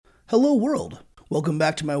Hello world. Welcome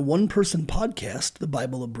back to my one-person podcast, The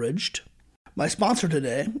Bible Abridged. My sponsor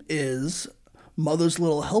today is Mother's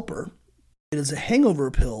Little Helper. It is a hangover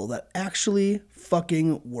pill that actually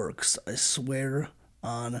fucking works. I swear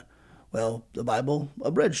on, The Bible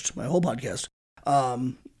Abridged, my whole podcast.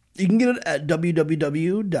 You can get it at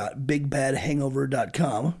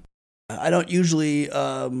www.bigbadhangover.com. I don't usually,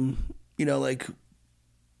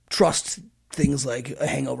 trust things like a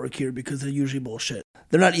hangover cure because they're usually bullshit.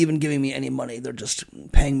 They're not even giving me any money. They're just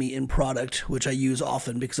paying me in product, which I use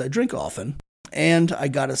often because I drink often. And I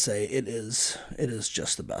gotta say, it is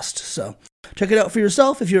just the best. So check it out for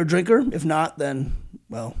yourself if you're a drinker. If not, then,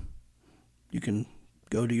 you can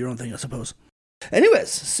go do your own thing, I suppose.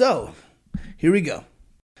 Anyways, so here we go.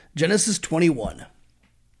 Genesis 21.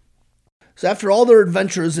 So after all their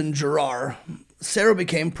adventures in Gerar, Sarah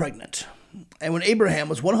became pregnant. And when Abraham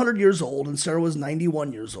was 100 years old and Sarah was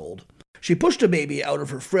 91 years old, she pushed a baby out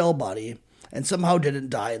of her frail body and somehow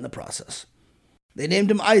didn't die in the process. They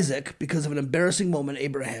named him Isaac because of an embarrassing moment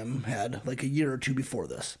Abraham had like a year or two before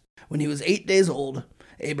this. When he was 8 days old,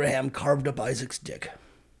 Abraham carved up Isaac's dick.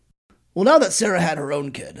 Well, now that Sarah had her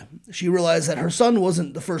own kid, she realized that her son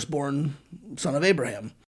wasn't the firstborn son of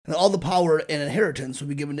Abraham, and that all the power and inheritance would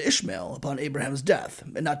be given to Ishmael upon Abraham's death,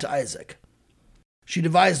 and not to Isaac. She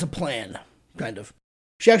devised a plan, kind of.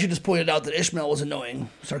 She actually just pointed out that Ishmael was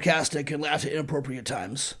annoying, sarcastic, and laughed at inappropriate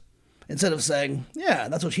times. Instead of saying, yeah,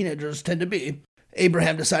 that's what teenagers tend to be,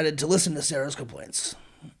 Abraham decided to listen to Sarah's complaints.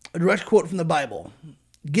 A direct quote from the Bible: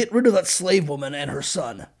 "Get rid of that slave woman and her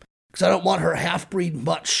son, because I don't want her half-breed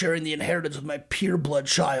mutt sharing the inheritance with my pure-blood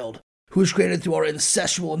child, who was created through our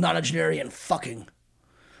incestual, nonagenarian fucking." And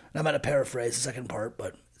I'm going to paraphrase the second part,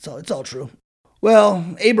 but it's all true.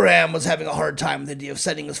 Well, Abraham was having a hard time with the idea of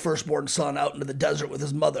sending his firstborn son out into the desert with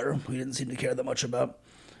his mother, who he didn't seem to care that much about,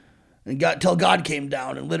 until God came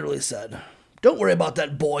down and literally said, "Don't worry about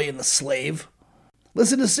that boy and the slave.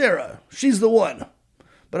 Listen to Sarah. She's the one.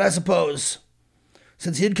 But I suppose,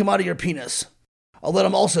 since he did come out of your penis, I'll let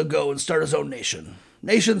him also go and start his own nation.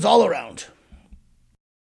 Nations all around."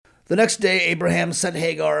 The next day, Abraham sent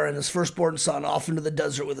Hagar and his firstborn son off into the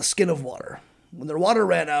desert with a skin of water. When their water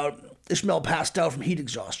ran out, Ishmael passed out from heat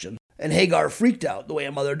exhaustion, and Hagar freaked out the way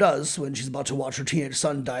a mother does when she's about to watch her teenage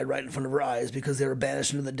son die right in front of her eyes because they were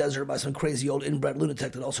banished into the desert by some crazy old inbred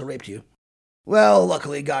lunatic that also raped you. Well,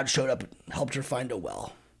 luckily, God showed up and helped her find a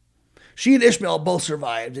well. She and Ishmael both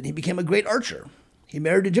survived, and he became a great archer. He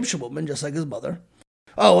married an Egyptian woman, just like his mother.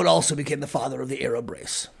 Oh, and also became the father of the Arab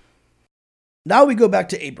race. Now we go back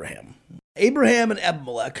to Abraham. Abraham and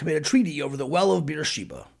Abimelech made a treaty over the well of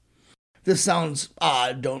Beersheba. If this sounds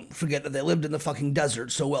odd, don't forget that they lived in the fucking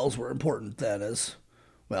desert, so wells were important then as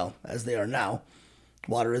they are now.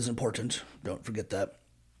 Water is important. Don't forget that.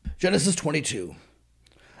 Genesis 22.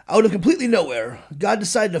 Out of completely nowhere, God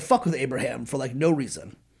decided to fuck with Abraham for no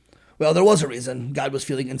reason. Well, there was a reason. God was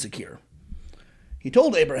feeling insecure. He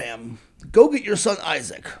told Abraham, "Go get your son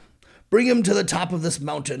Isaac. Bring him to the top of this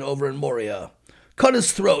mountain over in Moriah. Cut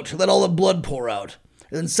his throat, let all the blood pour out,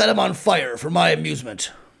 and then set him on fire for my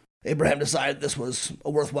amusement." Abraham decided this was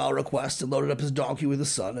a worthwhile request and loaded up his donkey with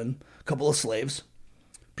his son and a couple of slaves.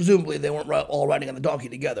 Presumably they weren't all riding on the donkey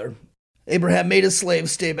together. Abraham made his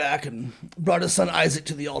slaves stay back and brought his son Isaac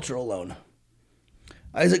to the altar alone.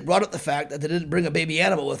 Isaac brought up the fact that they didn't bring a baby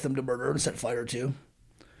animal with them to murder and set fire to.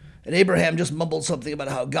 And Abraham just mumbled something about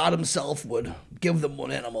how God himself would give them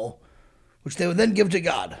one animal, which they would then give to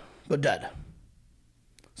God, but dead.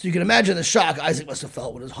 So you can imagine the shock Isaac must have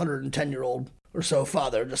felt when his 110-year-old or so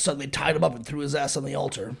father just suddenly tied him up and threw his ass on the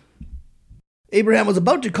altar. Abraham was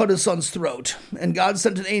about to cut his son's throat, and God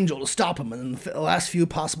sent an angel to stop him in the last few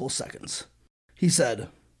possible seconds. He said,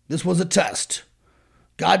 "This was a test.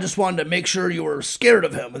 God just wanted to make sure you were scared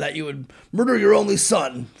of him and that you would murder your only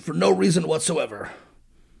son for no reason whatsoever."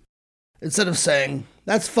 Instead of saying,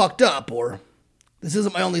 "That's fucked up," or "This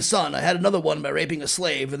isn't my only son, I had another one by raping a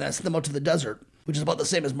slave and then sent them out to the desert," which is about the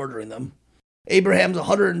same as murdering them, Abraham's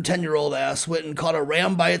 110-year-old ass went and caught a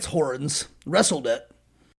ram by its horns, wrestled it,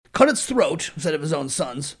 cut its throat instead of his own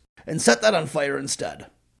son's, and set that on fire instead,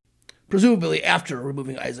 presumably after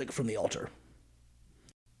removing Isaac from the altar.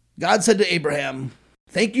 God said to Abraham,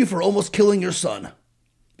 "Thank you for almost killing your son.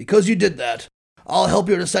 Because you did that, I'll help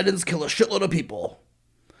your descendants kill a shitload of people."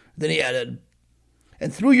 Then he added,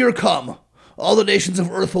 "And through your cum, all the nations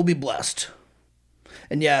of earth will be blessed."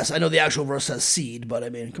 And yes, I know the actual verse says seed, but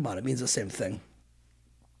come on, it means the same thing.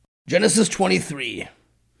 Genesis 23.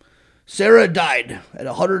 Sarah died at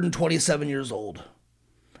 127 years old,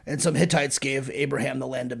 and some Hittites gave Abraham the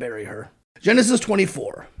land to bury her. Genesis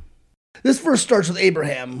 24. This verse starts with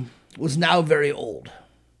Abraham was now very old.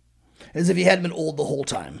 as if he hadn't been old the whole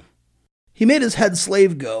time. He made his head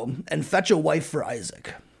slave go and fetch a wife for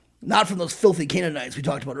Isaac, not from those filthy Canaanites we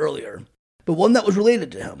talked about earlier, but one that was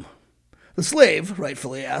related to him. The slave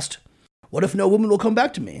rightfully asked, "What if no woman will come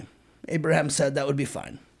back to me?" Abraham said that would be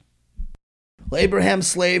fine. Well, Abraham's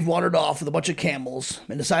slave wandered off with a bunch of camels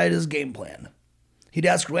and decided his game plan. He'd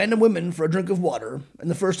ask random women for a drink of water, and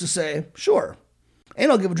the first to say, "Sure, and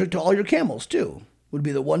I'll give a drink to all your camels, too," would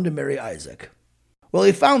be the one to marry Isaac. Well,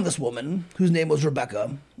 he found this woman, whose name was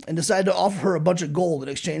Rebekah, and decided to offer her a bunch of gold in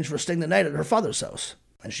exchange for staying the night at her father's house,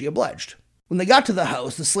 and she obliged. When they got to the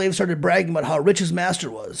house, the slave started bragging about how rich his master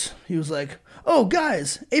was. He was like, "Oh,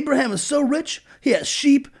 guys, Abraham is so rich, he has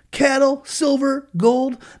sheep, cattle, silver,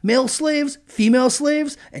 gold, male slaves, female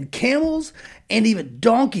slaves, and camels, and even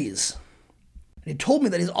donkeys. And he told me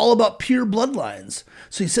that he's all about pure bloodlines,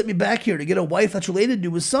 so he sent me back here to get a wife that's related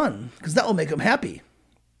to his son, because that will make him happy."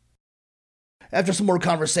 After some more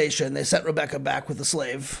conversation, they sent Rebekah back with the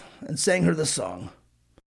slave and sang her this song.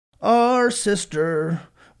 "Our sister,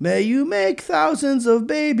 may you make thousands of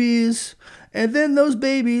babies, and then those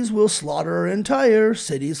babies will slaughter entire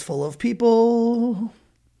cities full of people."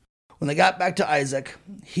 When they got back to Isaac,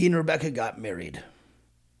 he and Rebekah got married.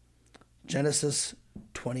 Genesis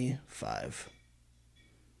 25.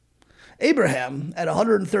 Abraham, at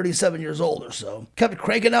 137 years old or so, kept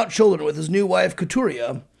cranking out children with his new wife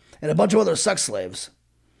Keturah and a bunch of other sex slaves.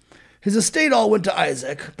 His estate all went to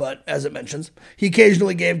Isaac, but, as it mentions, he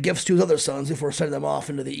occasionally gave gifts to his other sons before sending them off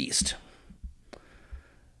into the east.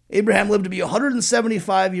 Abraham lived to be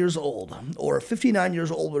 175 years old, or 59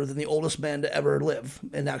 years older than the oldest man to ever live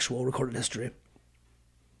in actual recorded history.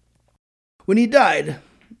 When he died,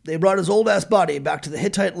 they brought his old-ass body back to the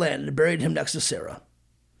Hittite land and buried him next to Sarah.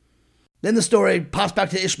 Then the story pops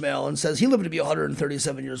back to Ishmael and says he lived to be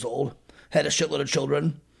 137 years old, had a shitload of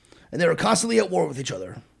children, and they were constantly at war with each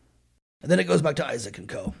other. And then it goes back to Isaac and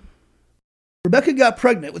co. Rebekah got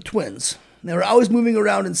pregnant with twins, and they were always moving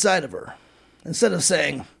around inside of her. Instead of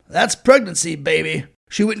saying, "That's pregnancy, baby,"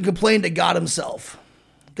 she went and complained to God himself.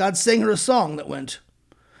 God sang her a song that went,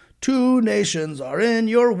 "Two nations are in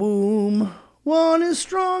your womb, one is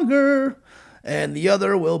stronger, and the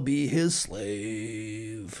other will be his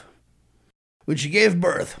slave." When she gave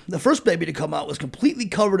birth, the first baby to come out was completely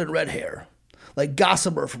covered in red hair, like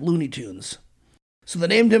Gossamer from Looney Tunes. So they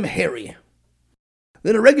named him Harry.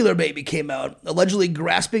 Then a regular baby came out, allegedly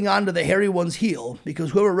grasping onto the hairy one's heel,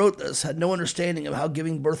 because whoever wrote this had no understanding of how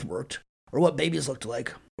giving birth worked, or what babies looked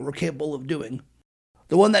like, or were capable of doing.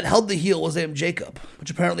 The one that held the heel was named Jacob,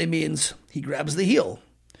 which apparently means he grabs the heel,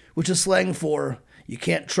 which is slang for, "You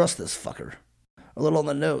can't trust this fucker." A little on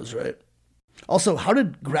the nose, right? Also, how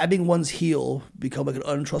did grabbing one's heel become like an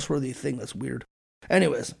untrustworthy thing? That's weird.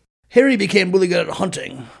 Anyways, Harry became really good at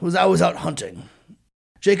hunting, was always out hunting.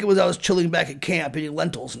 Jacob was always chilling back at camp eating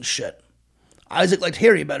lentils and shit. Isaac liked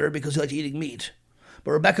Harry better because he liked eating meat,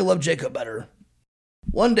 but Rebekah loved Jacob better.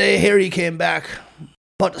 One day, Harry came back,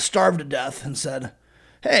 about to starve to death, and said,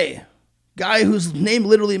 "Hey, guy whose name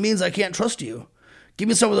literally means I can't trust you, give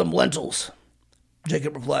me some of them lentils."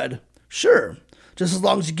 Jacob replied, "Sure, just as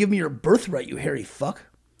long as you give me your birthright, you hairy fuck."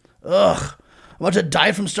 "Ugh, I'm about to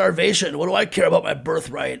die from starvation. What do I care about my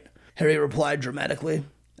birthright?" Harry replied dramatically,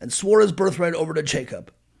 and swore his birthright over to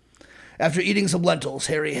Jacob. After eating some lentils,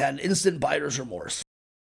 Harry had instant buyer's remorse.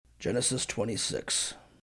 Genesis 26.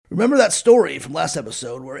 Remember that story from last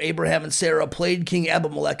episode where Abraham and Sarah played King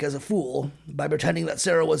Abimelech as a fool by pretending that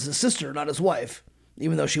Sarah was his sister, not his wife,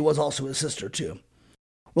 even though she was also his sister too?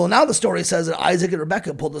 Well, now the story says that Isaac and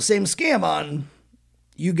Rebekah pulled the same scam on,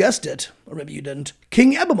 you guessed it, or maybe you didn't,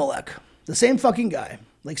 King Abimelech, the same fucking guy,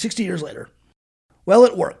 like 60 years later. Well,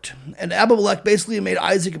 it worked, and Abimelech basically made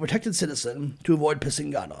Isaac a protected citizen to avoid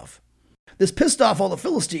pissing God off. This pissed off all the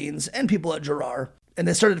Philistines and people at Gerar, and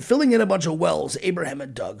they started filling in a bunch of wells Abraham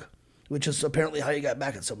had dug, which is apparently how you got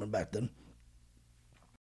back at someone back then.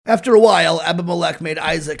 After a while, Abimelech made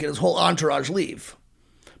Isaac and his whole entourage leave,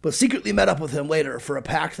 but secretly met up with him later for a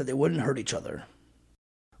pact that they wouldn't hurt each other.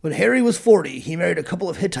 When Harry was 40, he married a couple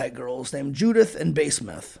of Hittite girls named Judith and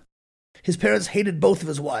Basemeth. His parents hated both of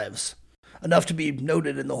his wives, enough to be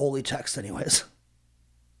noted in the holy text anyways.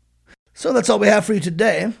 So that's all we have for you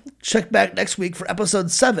today. Check back next week for episode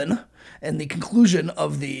 7 and the conclusion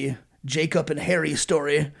of the Jacob and Harry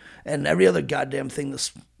story and every other goddamn thing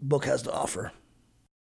this book has to offer.